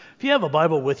If you have a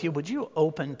Bible with you, would you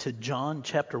open to John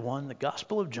chapter 1, the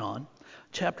Gospel of John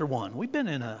chapter 1. We've been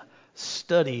in a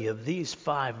study of these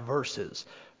 5 verses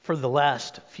for the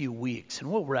last few weeks,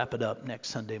 and we'll wrap it up next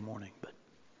Sunday morning. But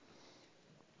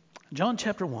John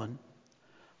chapter 1,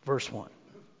 verse 1.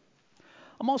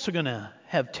 I'm also going to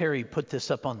have Terry put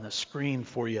this up on the screen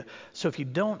for you, so if you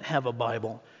don't have a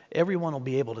Bible, everyone will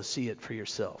be able to see it for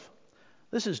yourself.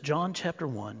 This is John chapter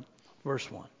 1,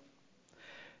 verse 1.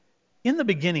 In the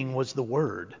beginning was the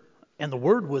Word, and the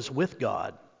Word was with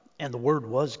God, and the Word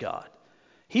was God.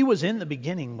 He was in the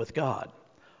beginning with God.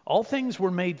 All things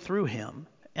were made through him,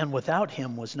 and without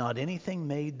him was not anything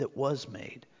made that was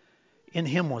made. In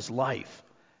him was life,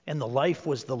 and the life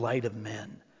was the light of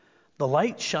men. The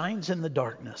light shines in the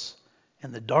darkness,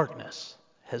 and the darkness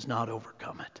has not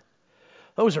overcome it.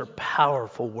 Those are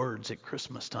powerful words at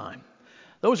Christmas time.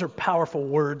 Those are powerful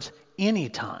words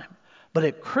anytime. But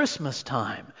at Christmas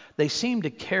time, they seem to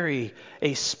carry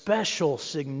a special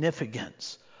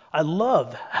significance. I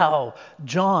love how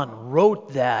John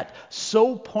wrote that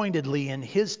so pointedly in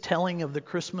his telling of the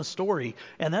Christmas story.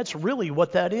 And that's really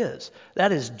what that is.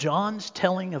 That is John's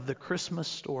telling of the Christmas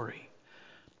story.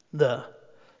 The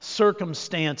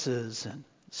circumstances and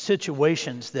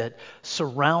situations that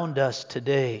surround us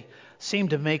today seem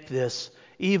to make this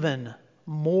even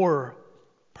more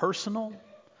personal,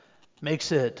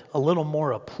 makes it a little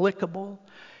more applicable.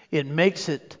 It makes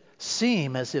it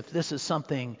seem as if this is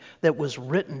something that was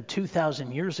written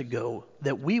 2,000 years ago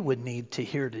that we would need to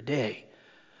hear today.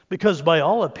 Because by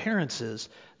all appearances,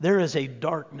 there is a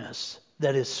darkness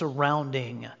that is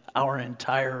surrounding our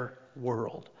entire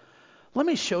world. Let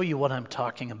me show you what I'm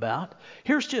talking about.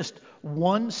 Here's just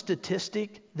one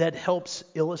statistic that helps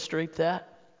illustrate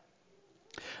that.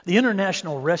 The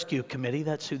International Rescue Committee,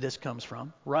 that's who this comes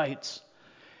from, writes,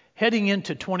 heading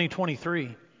into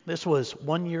 2023, this was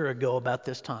 1 year ago about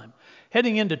this time.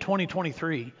 Heading into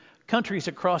 2023, countries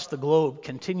across the globe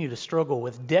continue to struggle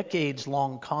with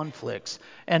decades-long conflicts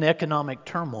and economic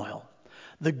turmoil.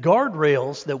 The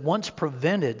guardrails that once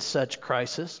prevented such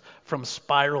crisis from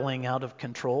spiraling out of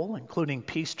control, including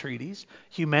peace treaties,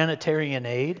 humanitarian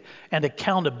aid, and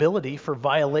accountability for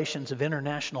violations of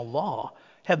international law,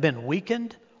 have been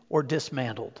weakened or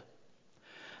dismantled.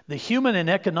 The human and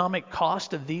economic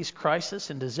cost of these crises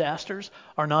and disasters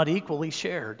are not equally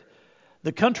shared.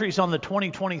 The countries on the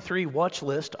 2023 watch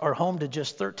list are home to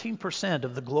just 13%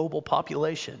 of the global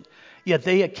population, yet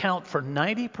they account for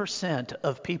 90%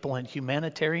 of people in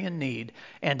humanitarian need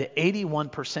and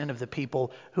 81% of the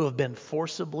people who have been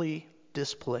forcibly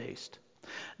displaced.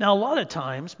 Now, a lot of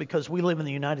times, because we live in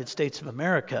the United States of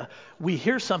America, we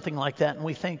hear something like that and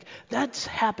we think that's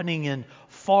happening in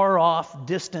far off,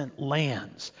 distant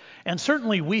lands. And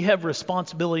certainly we have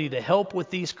responsibility to help with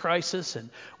these crises, and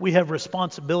we have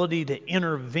responsibility to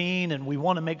intervene, and we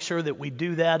want to make sure that we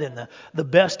do that in the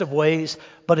best of ways,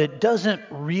 but it doesn't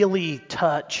really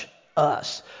touch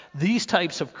us. These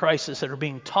types of crises that are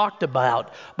being talked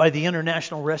about by the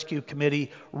International Rescue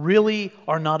Committee really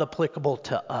are not applicable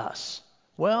to us.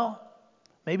 Well,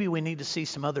 maybe we need to see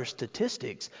some other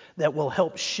statistics that will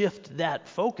help shift that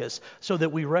focus so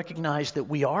that we recognize that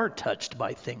we are touched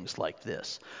by things like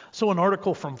this. So an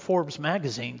article from Forbes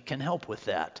magazine can help with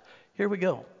that. Here we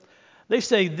go. They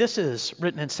say this is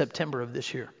written in September of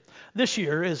this year. This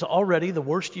year is already the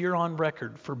worst year on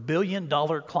record for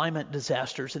billion-dollar climate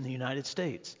disasters in the United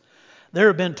States. There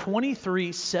have been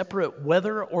 23 separate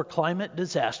weather or climate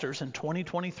disasters in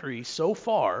 2023 so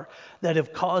far that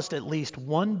have caused at least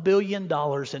 $1 billion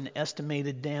in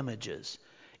estimated damages.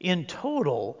 In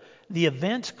total, the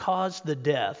events caused the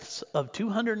deaths of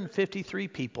 253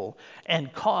 people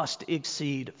and cost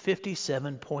exceed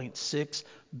 $57.6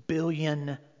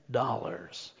 billion.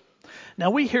 Now,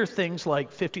 we hear things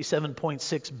like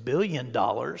 $57.6 billion,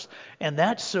 and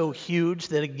that's so huge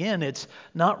that, again, it's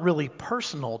not really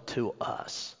personal to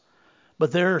us.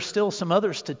 But there are still some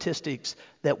other statistics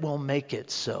that will make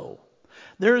it so.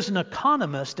 There is an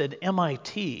economist at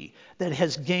MIT that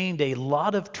has gained a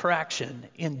lot of traction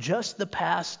in just the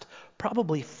past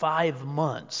probably 5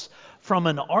 months from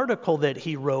an article that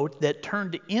he wrote that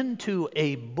turned into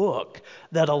a book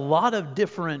that a lot of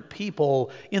different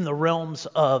people in the realms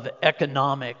of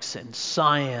economics and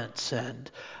science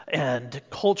and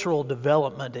cultural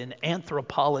development and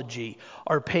anthropology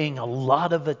are paying a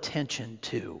lot of attention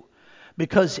to.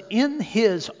 Because in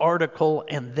his article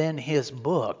and then his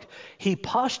book, he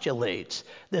postulates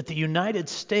that the United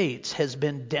States has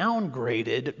been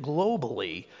downgraded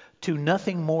globally to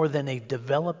nothing more than a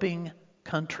developing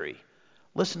country.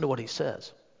 Listen to what he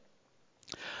says.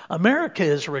 America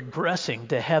is regressing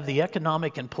to have the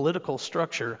economic and political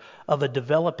structure of a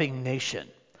developing nation.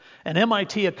 An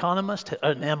MIT economist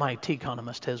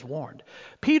has warned.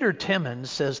 Peter Timmons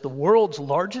says the world's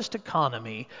largest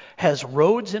economy has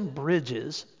roads and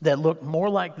bridges that look more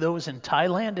like those in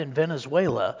Thailand and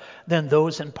Venezuela than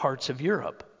those in parts of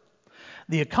Europe.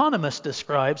 The Economist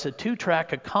describes a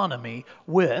two-track economy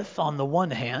with, on the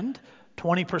one hand,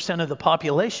 20% of the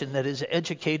population that is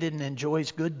educated and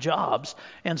enjoys good jobs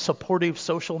and supportive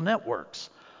social networks.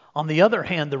 On the other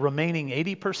hand, the remaining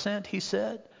 80%, he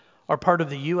said, are part of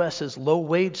the U.S.'s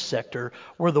low-wage sector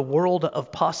where the world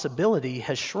of possibility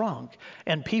has shrunk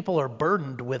and people are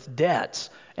burdened with debts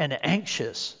and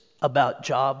anxious about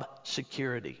job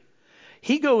security.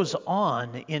 He goes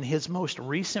on in his most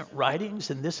recent writings,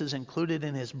 and this is included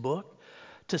in his book,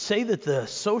 to say that the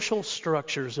social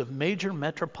structures of major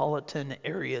metropolitan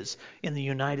areas in the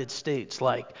United States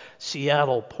like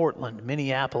Seattle, Portland,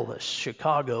 Minneapolis,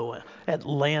 Chicago,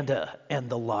 Atlanta, and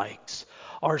the likes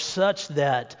are such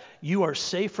that you are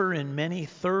safer in many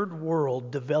third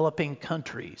world developing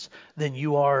countries than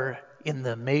you are in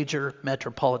the major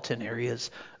metropolitan areas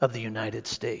of the United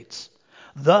States,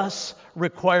 thus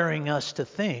requiring us to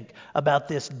think about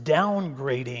this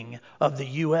downgrading of the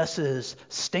U.S.'s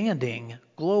standing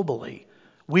globally.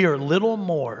 We are little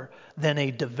more than a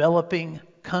developing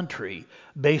country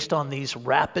based on these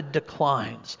rapid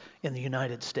declines in the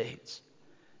United States.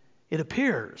 It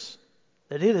appears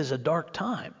that it is a dark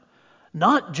time,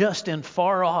 not just in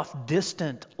far-off,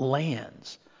 distant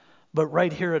lands, but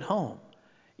right here at home.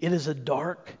 It is a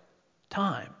dark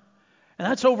time. And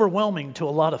that's overwhelming to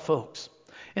a lot of folks.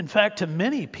 In fact, to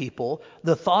many people,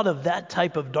 the thought of that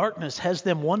type of darkness has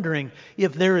them wondering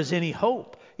if there is any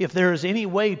hope, if there is any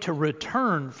way to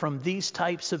return from these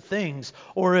types of things,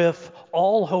 or if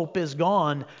all hope is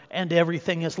gone and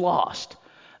everything is lost.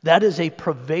 That is a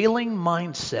prevailing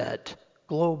mindset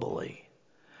globally.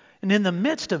 And in the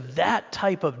midst of that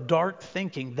type of dark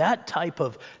thinking, that type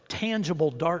of tangible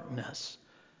darkness,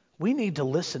 we need to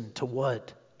listen to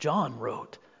what John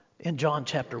wrote in John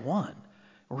chapter 1.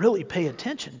 Really pay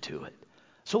attention to it.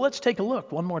 So let's take a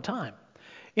look one more time.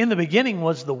 In the beginning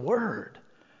was the Word,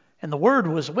 and the Word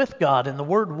was with God, and the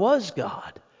Word was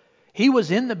God. He was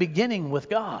in the beginning with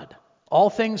God. All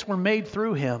things were made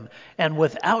through Him, and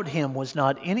without Him was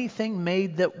not anything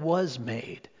made that was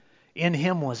made. In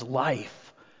Him was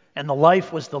life, and the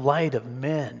life was the light of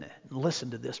men.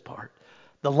 Listen to this part.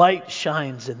 The light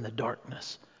shines in the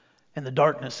darkness, and the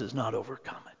darkness has not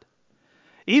overcome it.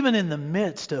 Even in the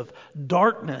midst of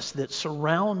darkness that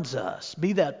surrounds us,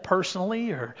 be that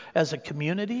personally or as a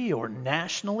community or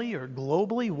nationally or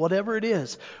globally, whatever it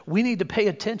is, we need to pay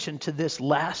attention to this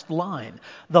last line.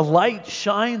 The light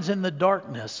shines in the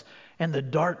darkness, and the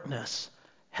darkness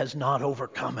has not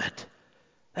overcome it.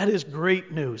 That is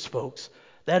great news, folks.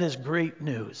 That is great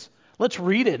news. Let's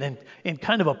read it in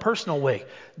kind of a personal way.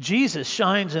 Jesus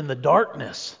shines in the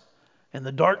darkness, and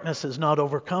the darkness has not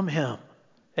overcome Him.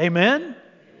 Amen?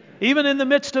 Even in the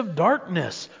midst of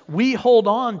darkness, we hold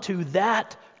on to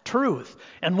that truth.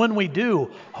 And when we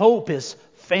do, hope is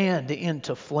fanned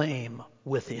into flame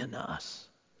within us.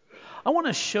 I want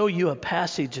to show you a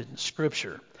passage in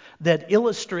Scripture that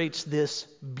illustrates this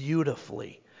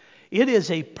beautifully. It is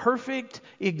a perfect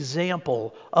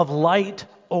example of light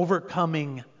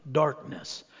overcoming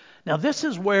darkness. Now, this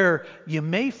is where you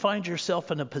may find yourself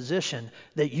in a position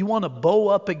that you want to bow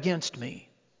up against me.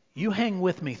 You hang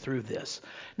with me through this.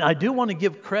 Now, I do want to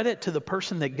give credit to the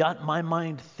person that got my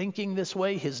mind thinking this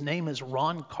way. His name is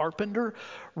Ron Carpenter.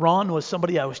 Ron was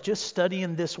somebody I was just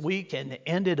studying this week and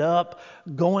ended up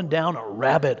going down a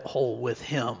rabbit hole with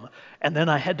him. And then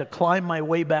I had to climb my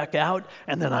way back out,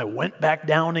 and then I went back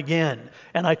down again.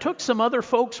 And I took some other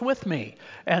folks with me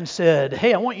and said,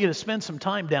 hey, I want you to spend some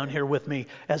time down here with me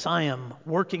as I am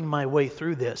working my way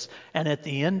through this. And at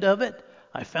the end of it,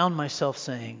 I found myself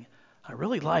saying, I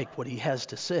really like what he has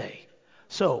to say.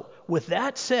 So, with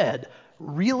that said,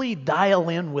 really dial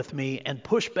in with me and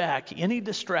push back any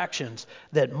distractions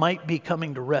that might be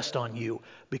coming to rest on you,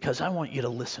 because I want you to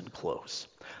listen close.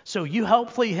 So you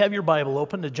hopefully have your Bible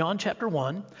open to John chapter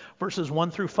 1, verses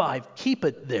 1 through 5. Keep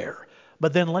it there.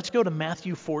 But then let's go to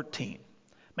Matthew 14.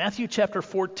 Matthew chapter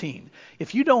 14.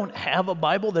 If you don't have a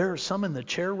Bible, there are some in the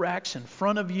chair racks in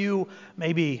front of you,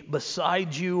 maybe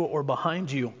beside you or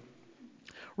behind you.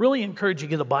 Really encourage you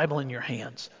to get a Bible in your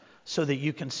hands so that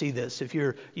you can see this. If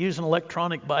you're using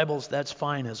electronic Bibles, that's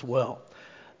fine as well.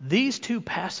 These two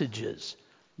passages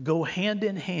go hand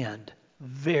in hand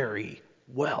very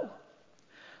well.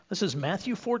 This is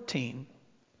Matthew 14,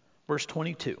 verse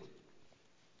 22.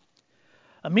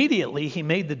 Immediately he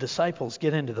made the disciples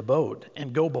get into the boat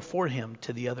and go before him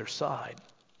to the other side,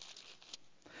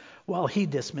 while he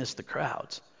dismissed the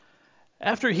crowds.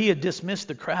 After he had dismissed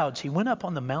the crowds, he went up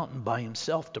on the mountain by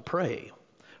himself to pray.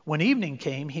 When evening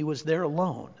came, he was there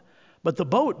alone. But the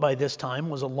boat by this time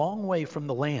was a long way from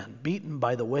the land, beaten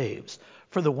by the waves,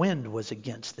 for the wind was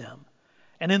against them.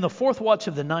 And in the fourth watch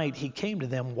of the night he came to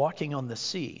them walking on the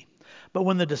sea. But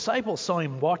when the disciples saw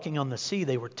him walking on the sea,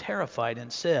 they were terrified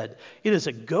and said, "It is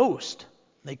a ghost."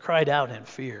 They cried out in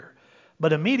fear.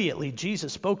 But immediately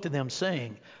Jesus spoke to them,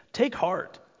 saying, "Take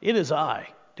heart, it is I.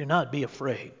 Do not be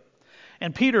afraid."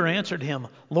 And Peter answered him,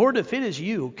 "Lord, if it is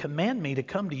you, command me to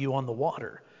come to you on the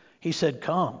water." He said,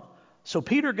 "Come." So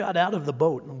Peter got out of the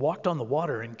boat and walked on the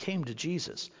water and came to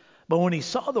Jesus. But when he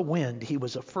saw the wind, he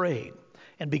was afraid.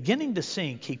 And beginning to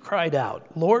sink, he cried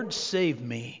out, "Lord, save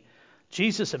me."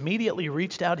 Jesus immediately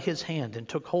reached out his hand and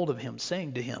took hold of him,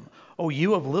 saying to him, "O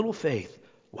you of little faith,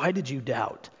 why did you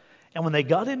doubt?" And when they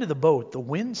got into the boat, the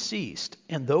wind ceased,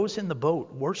 and those in the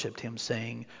boat worshipped him,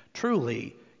 saying,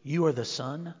 "Truly, you are the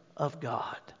Son of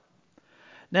God."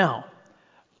 Now,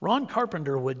 Ron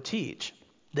Carpenter would teach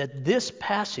that this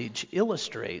passage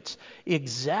illustrates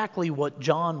exactly what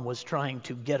John was trying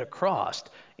to get across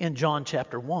in John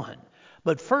chapter 1.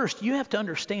 But first, you have to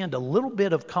understand a little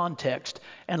bit of context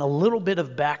and a little bit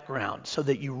of background so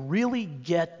that you really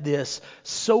get this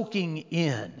soaking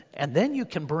in. And then you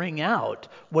can bring out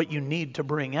what you need to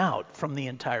bring out from the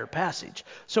entire passage.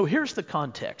 So here's the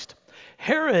context.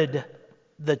 Herod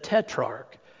the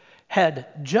Tetrarch had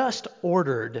just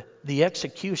ordered the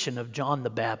execution of John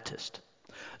the Baptist.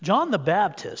 John the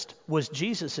Baptist was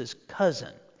Jesus'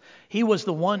 cousin. He was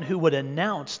the one who would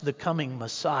announce the coming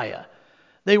Messiah.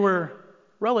 They were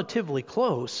relatively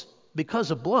close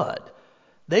because of blood.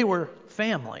 They were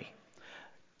family.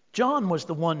 John was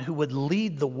the one who would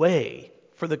lead the way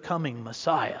for the coming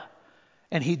Messiah.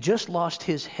 And he just lost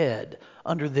his head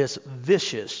under this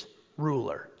vicious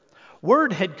ruler.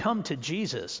 Word had come to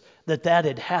Jesus that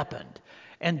had happened.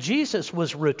 And Jesus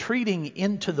was retreating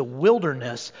into the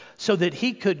wilderness so that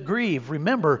he could grieve.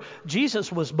 Remember,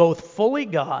 Jesus was both fully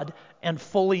God and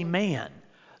fully man.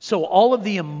 So all of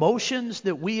the emotions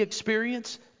that we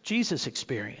experience, Jesus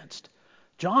experienced.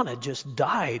 John had just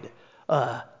died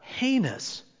a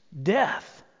heinous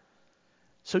death.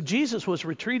 So Jesus was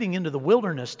retreating into the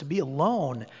wilderness to be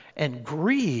alone and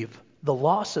grieve the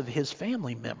loss of his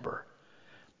family member.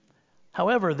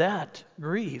 However, that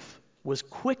grief was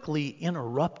quickly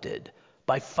interrupted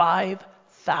by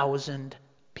 5,000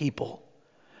 people.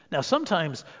 Now,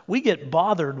 sometimes we get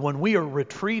bothered when we are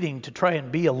retreating to try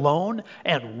and be alone,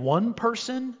 and one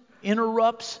person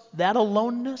interrupts that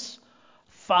aloneness.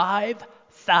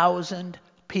 5,000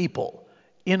 people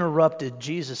interrupted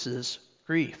Jesus'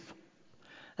 grief.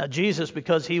 Now, Jesus,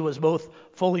 because he was both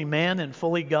fully man and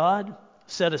fully God,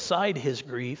 set aside his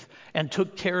grief and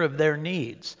took care of their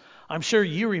needs. I'm sure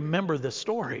you remember the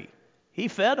story. He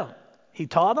fed them. He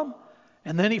taught them,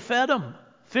 and then he fed them.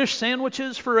 Fish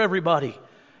sandwiches for everybody.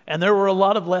 And there were a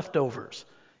lot of leftovers.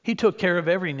 He took care of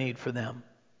every need for them,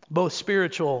 both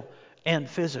spiritual and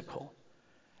physical.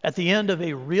 At the end of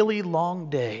a really long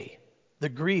day, the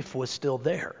grief was still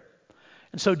there.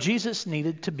 And so Jesus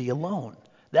needed to be alone.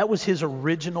 That was his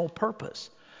original purpose.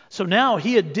 So now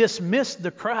he had dismissed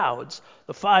the crowds.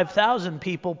 The 5,000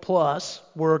 people plus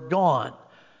were gone.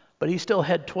 But he still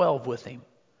had 12 with him.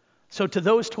 So to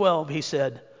those 12, he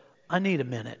said, "I need a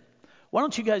minute. Why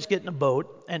don't you guys get in a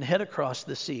boat and head across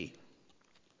the sea?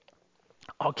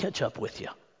 I'll catch up with you."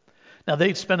 Now,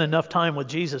 they'd spent enough time with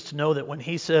Jesus to know that when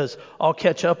he says, "I'll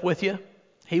catch up with you,"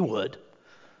 he would.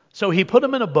 So he put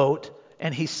them in a boat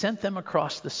and he sent them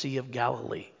across the Sea of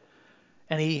Galilee.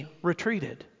 And he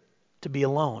retreated to be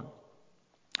alone.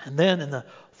 And then in the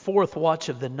fourth watch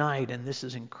of the night, and this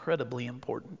is incredibly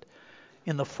important,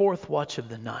 in the fourth watch of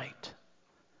the night,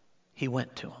 he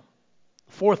went to him.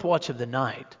 The fourth watch of the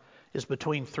night is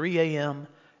between 3 a.m.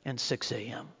 and 6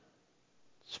 a.m.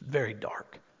 It's very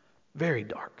dark, very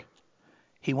dark.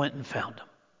 He went and found him.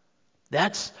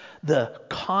 That's the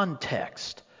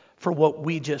context for what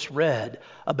we just read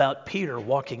about Peter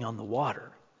walking on the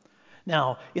water.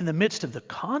 Now, in the midst of the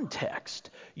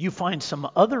context, you find some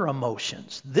other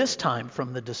emotions, this time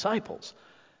from the disciples.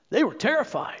 They were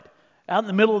terrified. Out in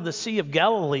the middle of the Sea of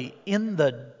Galilee, in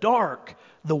the dark,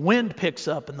 the wind picks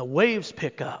up and the waves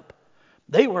pick up.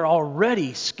 They were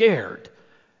already scared.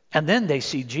 And then they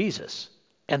see Jesus,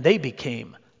 and they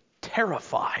became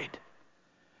terrified.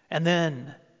 And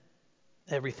then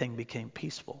everything became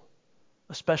peaceful,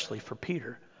 especially for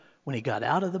Peter. When he got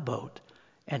out of the boat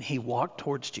and he walked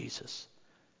towards Jesus,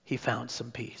 he found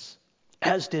some peace,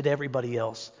 as did everybody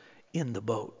else in the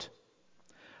boat.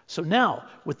 So now,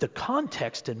 with the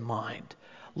context in mind,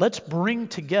 let's bring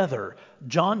together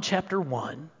John chapter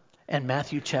 1 and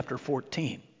Matthew chapter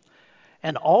 14.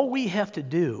 And all we have to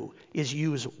do is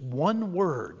use one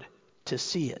word to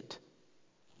see it.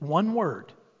 One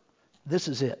word. This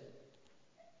is it.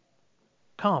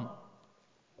 Come.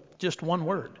 Just one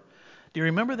word. Do you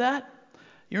remember that?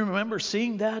 You remember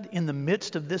seeing that in the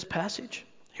midst of this passage?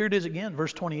 Here it is again,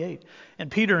 verse 28.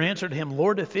 And Peter answered him,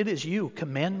 Lord, if it is you,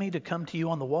 command me to come to you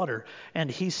on the water.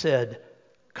 And he said,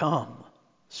 come.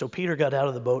 So Peter got out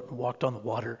of the boat and walked on the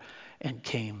water and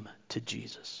came to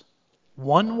Jesus.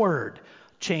 One word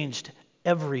changed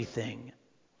everything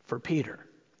for Peter.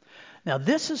 Now,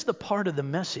 this is the part of the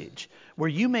message where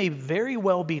you may very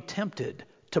well be tempted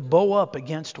to bow up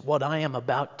against what I am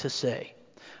about to say.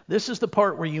 This is the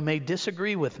part where you may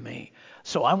disagree with me.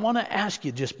 So I want to ask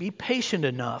you, just be patient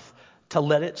enough to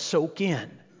let it soak in.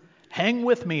 Hang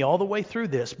with me all the way through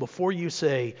this before you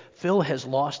say, Phil has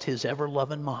lost his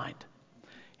ever-loving mind.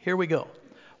 Here we go.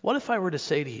 What if I were to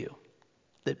say to you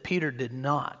that Peter did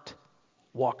not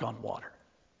walk on water?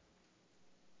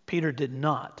 Peter did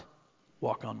not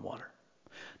walk on water.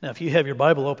 Now, if you have your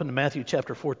Bible open to Matthew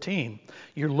chapter 14,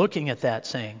 you're looking at that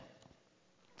saying,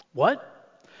 what?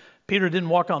 Peter didn't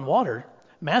walk on water.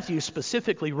 Matthew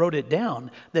specifically wrote it down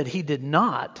that he did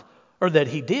not, or that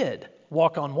he did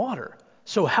walk on water.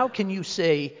 So how can you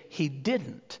say he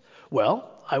didn't?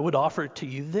 Well, I would offer to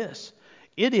you this.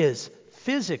 It is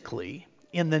physically,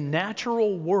 in the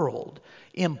natural world,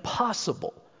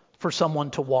 impossible for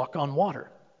someone to walk on water.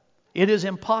 It is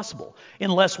impossible.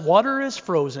 Unless water is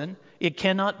frozen, it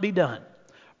cannot be done.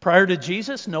 Prior to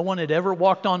Jesus, no one had ever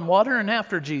walked on water, and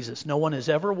after Jesus, no one has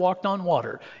ever walked on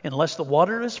water. Unless the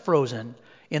water is frozen,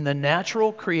 in the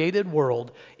natural created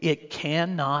world, it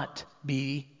cannot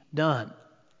be done.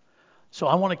 So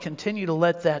I want to continue to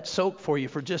let that soak for you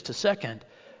for just a second.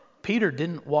 Peter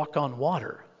didn't walk on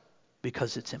water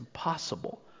because it's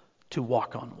impossible to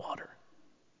walk on water.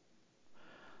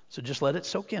 So just let it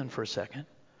soak in for a second.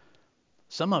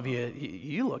 Some of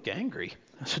you look angry.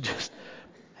 So just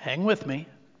hang with me.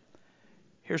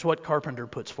 Here's what Carpenter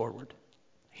puts forward.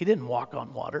 He didn't walk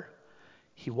on water.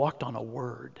 He walked on a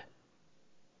word.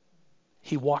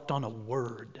 He walked on a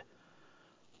word.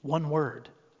 One word.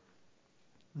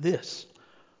 This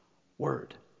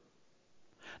word.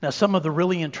 Now, some of the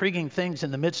really intriguing things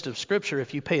in the midst of Scripture,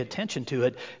 if you pay attention to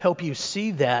it, help you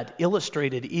see that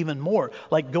illustrated even more.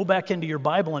 Like, go back into your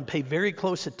Bible and pay very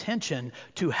close attention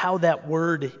to how that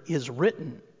word is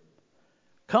written.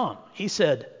 Come. He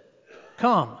said,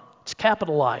 come. It's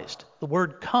capitalized. The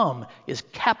word come is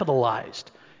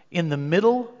capitalized in the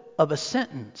middle of a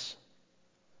sentence.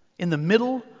 In the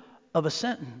middle of a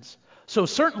sentence. So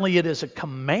certainly it is a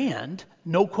command,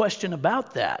 no question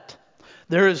about that.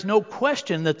 There is no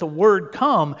question that the word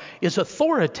come is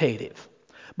authoritative.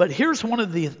 But here's one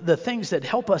of the things that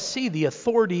help us see the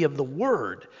authority of the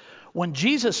word. When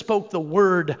Jesus spoke the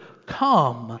word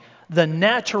come, the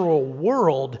natural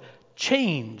world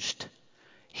changed.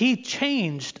 He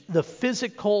changed the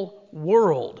physical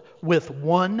world with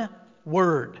one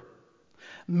word,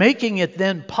 making it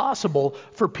then possible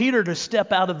for Peter to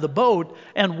step out of the boat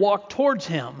and walk towards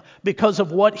him because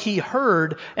of what he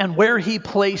heard and where he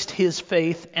placed his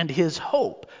faith and his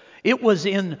hope. It was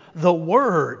in the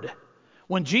Word.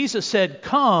 When Jesus said,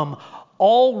 come,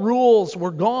 all rules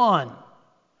were gone.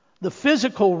 The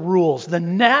physical rules, the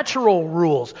natural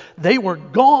rules, they were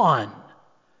gone.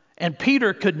 And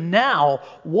Peter could now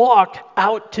walk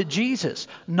out to Jesus,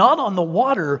 not on the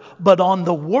water, but on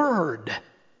the Word.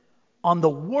 On the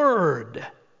Word.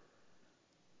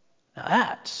 Now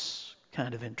that's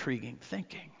kind of intriguing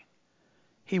thinking.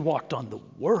 He walked on the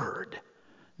Word,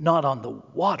 not on the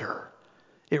water.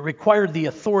 It required the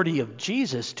authority of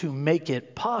Jesus to make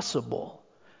it possible.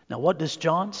 Now what does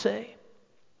John say?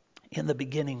 In the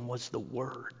beginning was the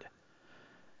Word,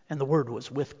 and the Word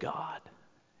was with God,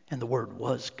 and the Word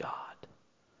was God.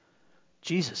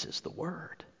 Jesus is the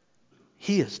Word.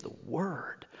 He is the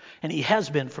Word. And He has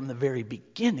been from the very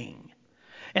beginning.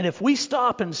 And if we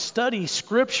stop and study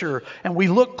Scripture and we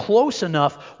look close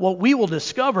enough, what we will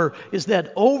discover is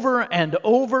that over and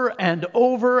over and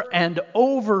over and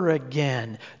over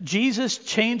again, Jesus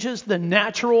changes the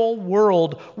natural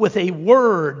world with a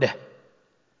word.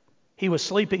 He was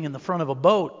sleeping in the front of a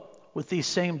boat with these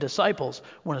same disciples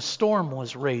when a storm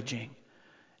was raging.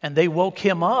 And they woke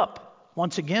him up.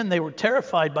 Once again, they were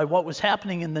terrified by what was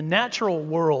happening in the natural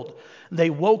world. They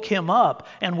woke him up,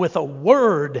 and with a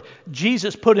word,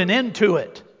 Jesus put an end to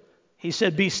it. He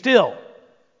said, be still.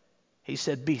 He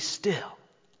said, be still.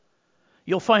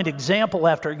 You'll find example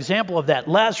after example of that.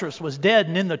 Lazarus was dead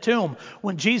and in the tomb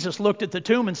when Jesus looked at the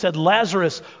tomb and said,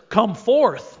 Lazarus, come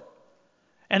forth.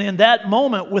 And in that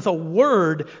moment, with a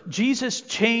word, Jesus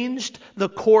changed the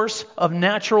course of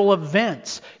natural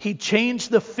events. He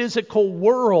changed the physical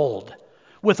world.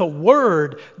 With a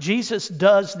word, Jesus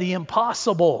does the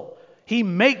impossible. He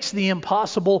makes the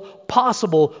impossible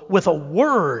possible with a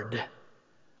word.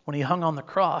 When he hung on the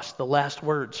cross, the last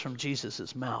words from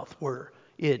Jesus' mouth were,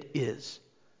 "It is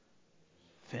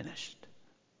finished."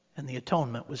 And the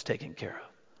atonement was taken care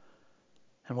of.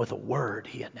 And with a word,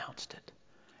 he announced it.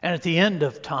 And at the end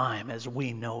of time, as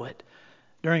we know it,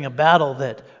 during a battle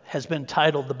that has been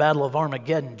titled the Battle of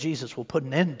Armageddon, Jesus will put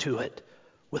an end to it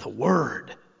with a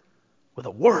word. With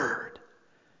a word.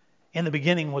 In the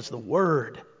beginning was the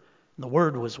Word, and the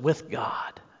Word was with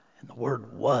God, and the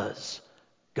Word was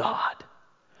God.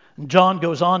 And John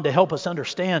goes on to help us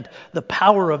understand the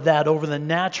power of that over the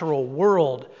natural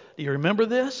world. Do you remember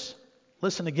this?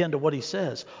 Listen again to what he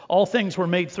says. All things were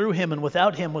made through him, and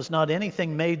without him was not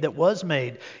anything made that was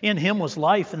made. In him was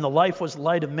life, and the life was the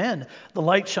light of men. The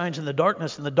light shines in the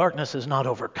darkness, and the darkness has not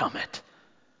overcome it.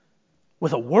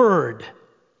 With a word,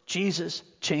 Jesus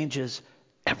changes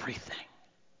everything.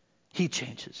 He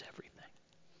changes everything.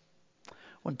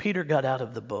 When Peter got out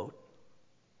of the boat,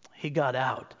 he got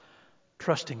out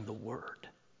trusting the Word.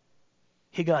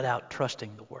 He got out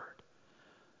trusting the Word.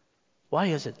 Why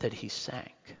is it that he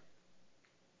sank?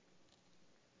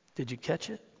 Did you catch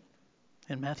it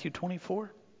in Matthew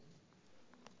 24?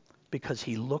 Because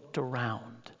he looked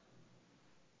around.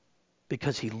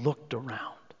 Because he looked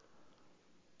around.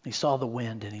 He saw the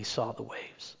wind and he saw the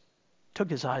waves. Took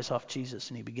his eyes off Jesus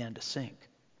and he began to sink.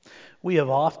 We have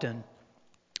often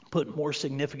put more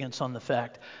significance on the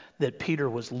fact that Peter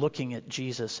was looking at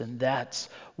Jesus, and that's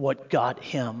what got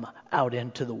him out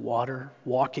into the water,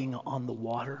 walking on the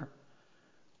water,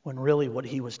 when really what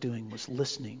he was doing was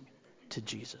listening to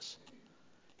Jesus.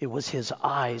 It was his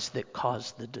eyes that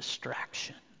caused the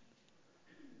distraction.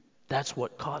 That's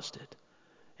what caused it.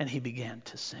 And he began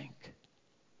to sink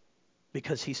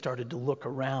because he started to look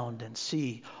around and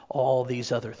see all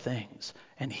these other things,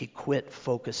 and he quit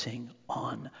focusing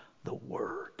on the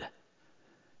Word.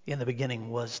 In the beginning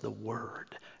was the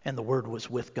Word, and the Word was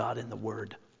with God, and the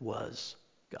Word was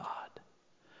God.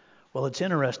 Well, it's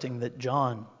interesting that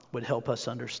John would help us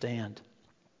understand.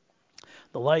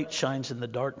 The light shines in the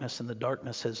darkness, and the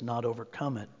darkness has not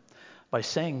overcome it. By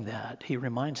saying that, he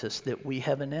reminds us that we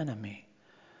have an enemy.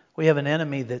 We have an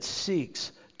enemy that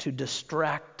seeks to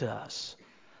distract us.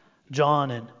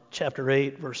 John in chapter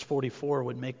 8, verse 44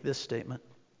 would make this statement.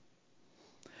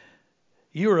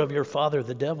 You are of your father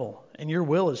the devil, and your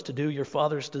will is to do your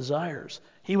father's desires.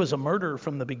 He was a murderer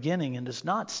from the beginning and does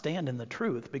not stand in the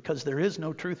truth, because there is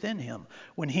no truth in him.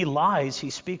 When he lies, he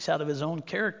speaks out of his own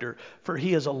character, for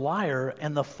he is a liar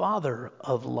and the father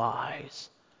of lies.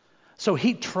 So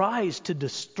he tries to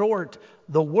distort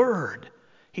the word.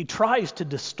 He tries to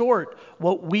distort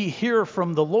what we hear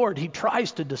from the Lord. He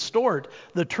tries to distort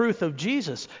the truth of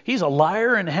Jesus. He's a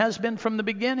liar and has been from the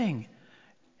beginning.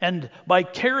 And by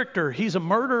character, he's a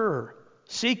murderer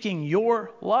seeking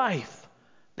your life.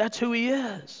 That's who he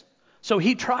is. So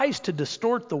he tries to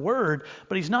distort the word,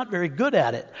 but he's not very good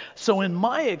at it. So in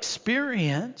my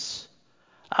experience,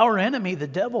 our enemy, the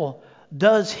devil,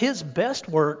 does his best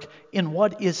work in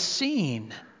what is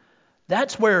seen.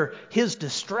 That's where his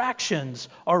distractions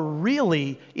are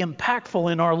really impactful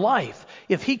in our life.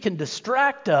 If he can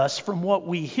distract us from what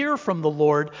we hear from the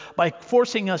Lord by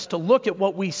forcing us to look at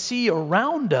what we see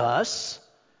around us,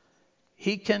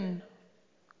 he can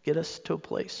get us to a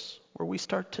place where we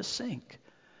start to sink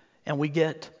and we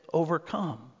get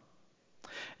overcome.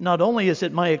 Not only is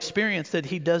it my experience that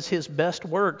he does his best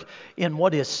work in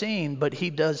what is seen, but he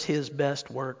does his best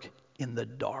work in the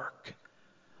dark.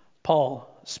 Paul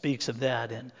speaks of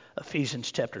that in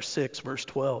Ephesians chapter 6, verse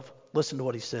 12. Listen to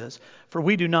what he says. For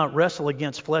we do not wrestle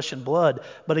against flesh and blood,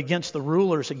 but against the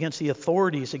rulers, against the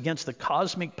authorities, against the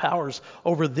cosmic powers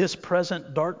over this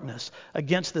present darkness,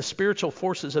 against the spiritual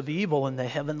forces of evil in the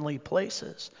heavenly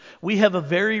places. We have a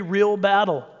very real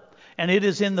battle, and it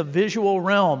is in the visual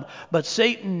realm. But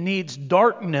Satan needs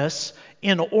darkness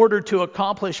in order to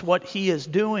accomplish what he is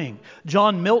doing.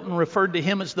 John Milton referred to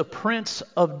him as the Prince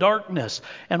of Darkness.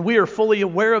 And we are fully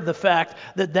aware of the fact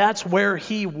that that's where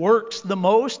he works the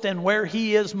most and where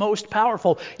he is most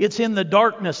powerful. It's in the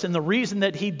darkness. And the reason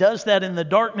that he does that in the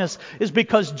darkness is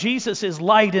because Jesus is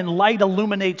light, and light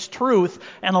illuminates truth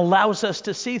and allows us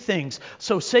to see things.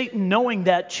 So Satan, knowing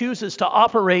that, chooses to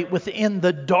operate within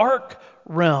the dark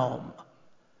realm.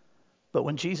 But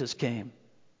when Jesus came,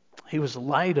 he was the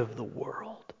light of the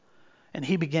world, and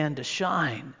he began to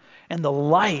shine, and the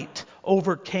light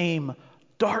overcame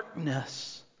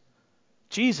darkness.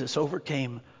 Jesus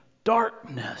overcame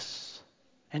darkness.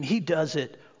 And he does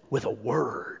it with a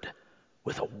word.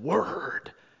 With a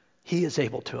word, he is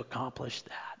able to accomplish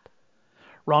that.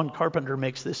 Ron Carpenter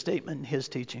makes this statement in his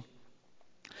teaching.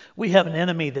 We have an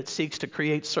enemy that seeks to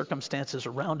create circumstances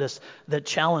around us that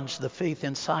challenge the faith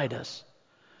inside us.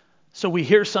 So we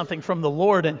hear something from the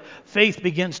Lord and faith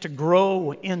begins to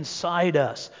grow inside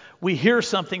us. We hear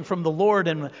something from the Lord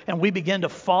and we begin to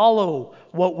follow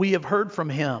what we have heard from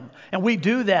Him. And we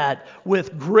do that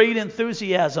with great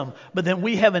enthusiasm. But then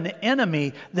we have an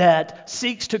enemy that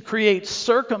seeks to create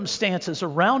circumstances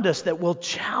around us that will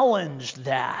challenge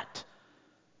that.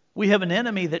 We have an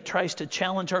enemy that tries to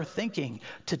challenge our thinking,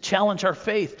 to challenge our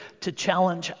faith, to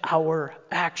challenge our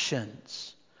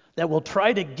actions. That will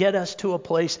try to get us to a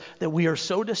place that we are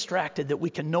so distracted that we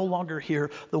can no longer hear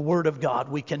the Word of God.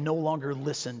 We can no longer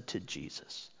listen to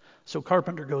Jesus. So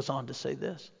Carpenter goes on to say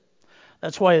this.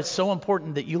 That's why it's so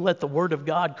important that you let the Word of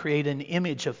God create an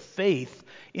image of faith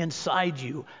inside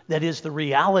you that is the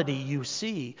reality you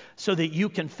see, so that you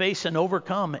can face and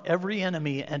overcome every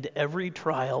enemy and every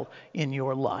trial in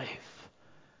your life.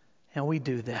 And we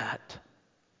do that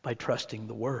by trusting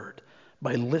the Word,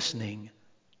 by listening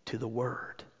to the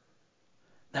Word.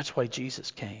 That's why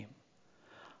Jesus came.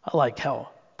 I like how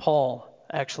Paul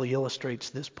actually illustrates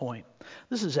this point.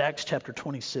 This is Acts chapter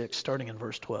 26, starting in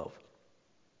verse 12.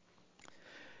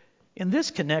 In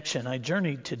this connection, I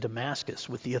journeyed to Damascus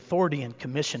with the authority and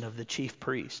commission of the chief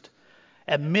priest.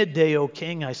 At midday, O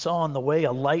king, I saw on the way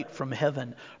a light from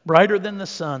heaven, brighter than the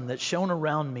sun, that shone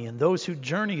around me and those who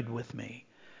journeyed with me.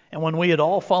 And when we had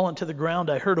all fallen to the ground,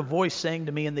 I heard a voice saying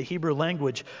to me in the Hebrew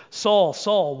language, Saul,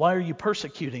 Saul, why are you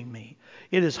persecuting me?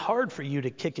 It is hard for you to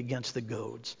kick against the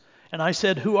goads. And I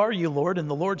said, Who are you, Lord? And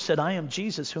the Lord said, I am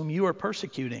Jesus, whom you are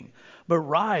persecuting. But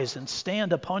rise and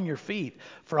stand upon your feet,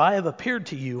 for I have appeared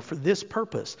to you for this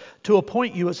purpose, to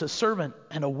appoint you as a servant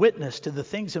and a witness to the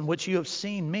things in which you have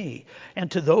seen me,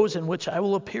 and to those in which I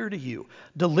will appear to you,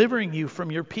 delivering you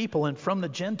from your people and from the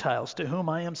Gentiles to whom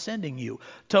I am sending you,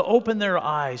 to open their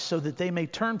eyes so that they may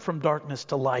turn from darkness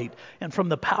to light, and from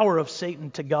the power of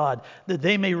Satan to God, that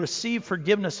they may receive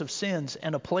forgiveness of sins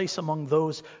and a place among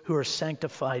those who are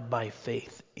sanctified by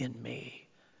faith in me.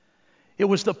 It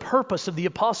was the purpose of the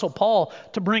Apostle Paul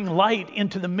to bring light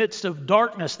into the midst of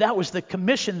darkness. That was the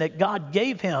commission that God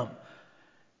gave him.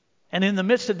 And in the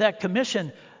midst of that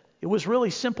commission, it was really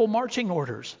simple marching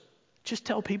orders. Just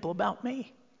tell people about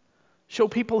me. Show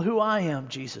people who I am,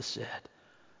 Jesus said,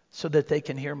 so that they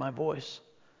can hear my voice,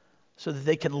 so that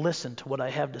they can listen to what I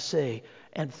have to say,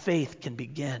 and faith can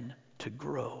begin to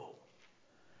grow.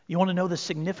 You want to know the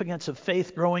significance of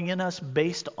faith growing in us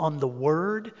based on the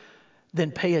Word?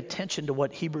 Then pay attention to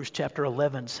what Hebrews chapter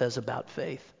 11 says about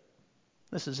faith.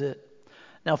 This is it.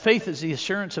 Now, faith is the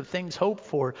assurance of things hoped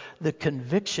for, the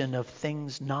conviction of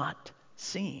things not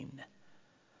seen.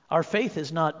 Our faith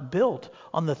is not built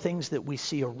on the things that we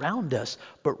see around us,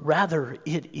 but rather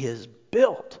it is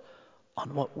built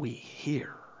on what we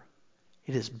hear.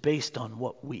 It is based on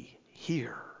what we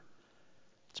hear.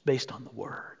 It's based on the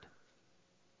Word.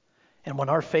 And when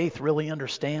our faith really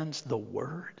understands the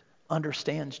Word,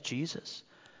 understands Jesus,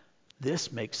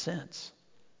 this makes sense.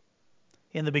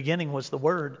 In the beginning was the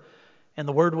Word, and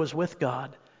the Word was with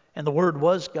God, and the Word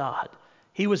was God.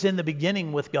 He was in the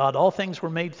beginning with God. All things were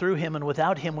made through Him, and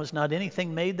without Him was not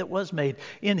anything made that was made.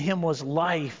 In Him was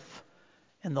life,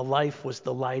 and the life was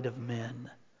the light of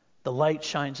men. The light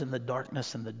shines in the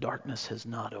darkness, and the darkness has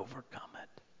not overcome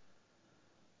it.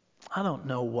 I don't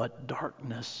know what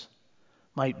darkness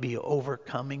might be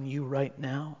overcoming you right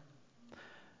now.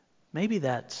 Maybe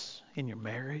that's in your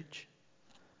marriage.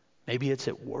 Maybe it's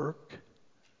at work.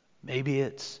 Maybe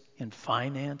it's in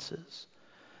finances.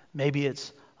 Maybe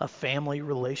it's a family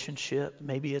relationship.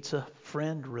 Maybe it's a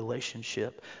friend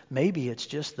relationship. Maybe it's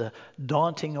just the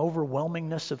daunting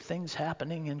overwhelmingness of things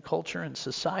happening in culture and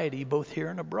society, both here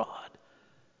and abroad.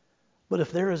 But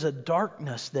if there is a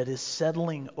darkness that is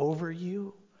settling over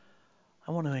you,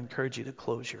 I want to encourage you to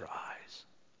close your eyes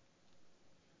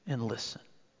and listen.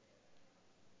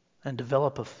 And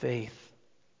develop a faith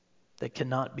that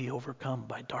cannot be overcome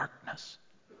by darkness.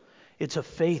 It's a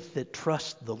faith that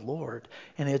trusts the Lord,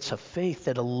 and it's a faith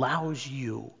that allows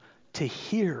you to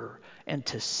hear and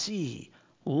to see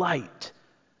light.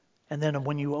 And then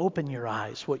when you open your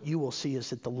eyes, what you will see is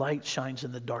that the light shines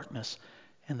in the darkness,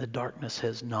 and the darkness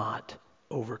has not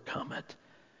overcome it.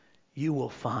 You will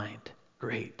find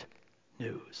great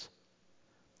news.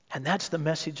 And that's the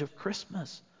message of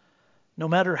Christmas. No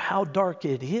matter how dark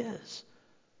it is,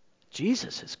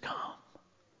 Jesus has come.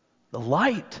 The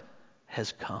light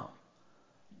has come.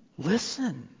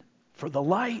 Listen for the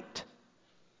light.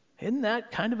 Isn't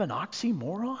that kind of an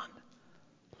oxymoron?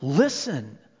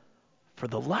 Listen for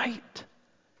the light.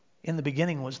 In the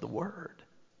beginning was the Word.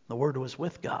 The Word was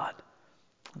with God,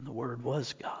 and the Word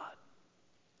was God.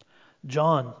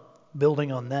 John,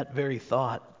 building on that very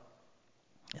thought,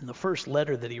 in the first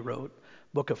letter that he wrote,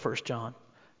 book of 1 John,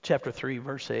 chapter 3,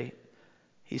 verse 8,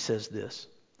 he says this: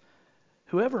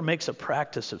 "Whoever makes a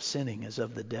practice of sinning is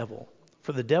of the devil,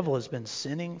 for the devil has been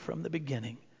sinning from the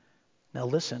beginning." Now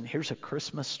listen, here's a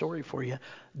Christmas story for you.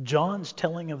 John's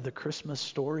telling of the Christmas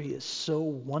story is so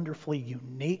wonderfully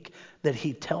unique that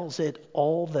he tells it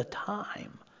all the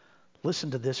time.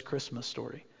 Listen to this Christmas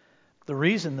story. The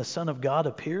reason the Son of God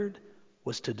appeared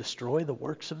was to destroy the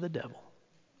works of the devil.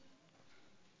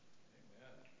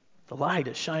 The light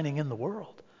is shining in the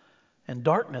world, and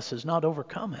darkness has not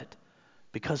overcome it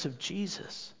because of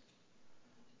Jesus.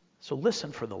 So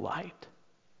listen for the light.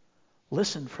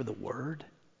 Listen for the Word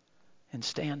and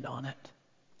stand on it.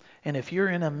 And if you're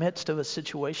in the midst of a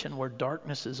situation where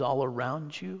darkness is all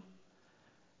around you,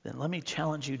 then let me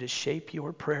challenge you to shape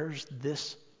your prayers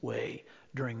this way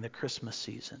during the Christmas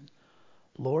season.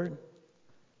 Lord,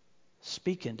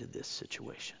 speak into this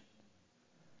situation.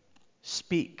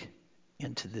 Speak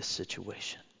into this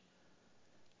situation.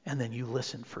 And then you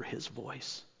listen for His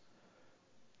voice.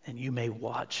 And you may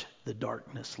watch the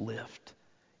darkness lift,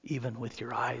 even with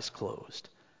your eyes closed,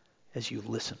 as you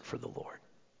listen for the Lord.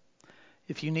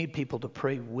 If you need people to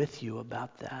pray with you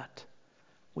about that,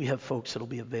 we have folks that will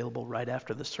be available right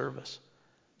after the service.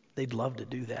 They'd love to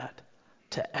do that,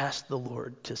 to ask the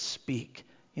Lord to speak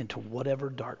into whatever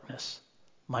darkness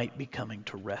might be coming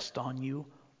to rest on you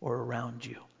or around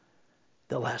you.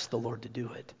 They'll ask the Lord to do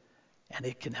it, and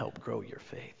it can help grow your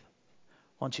faith.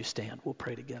 Why don't you stand? We'll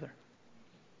pray together.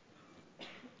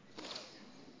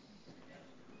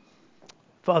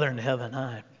 Father in heaven,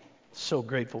 I'm so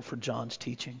grateful for John's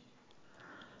teaching.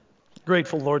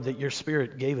 Grateful, Lord, that your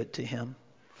Spirit gave it to him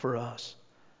for us.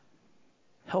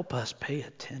 Help us pay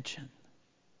attention.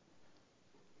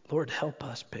 Lord, help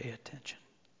us pay attention.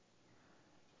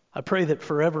 I pray that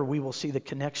forever we will see the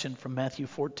connection from Matthew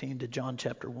 14 to John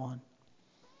chapter 1.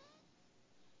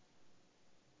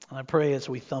 And I pray as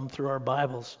we thumb through our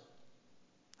Bibles,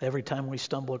 every time we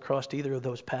stumble across either of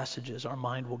those passages, our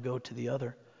mind will go to the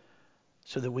other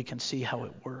so that we can see how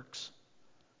it works.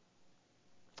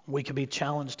 We can be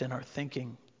challenged in our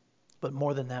thinking, but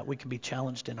more than that, we can be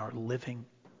challenged in our living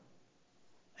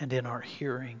and in our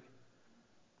hearing.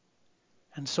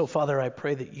 And so, Father, I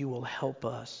pray that you will help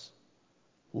us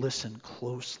listen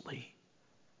closely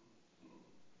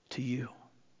to you,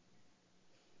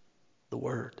 the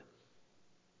Word.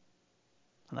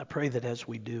 And I pray that as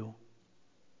we do,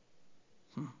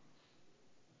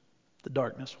 the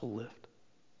darkness will lift.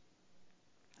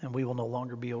 And we will no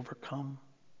longer be overcome,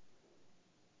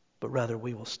 but rather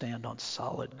we will stand on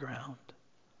solid ground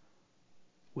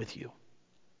with you.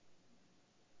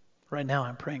 Right now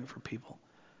I'm praying for people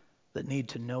that need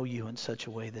to know you in such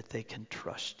a way that they can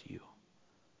trust you.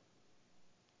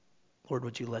 Lord,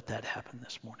 would you let that happen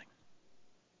this morning?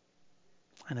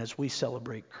 And as we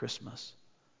celebrate Christmas,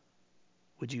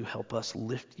 would you help us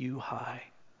lift you high,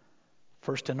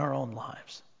 first in our own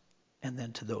lives, and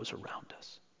then to those around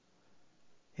us.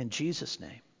 In Jesus'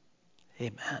 name,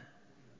 amen.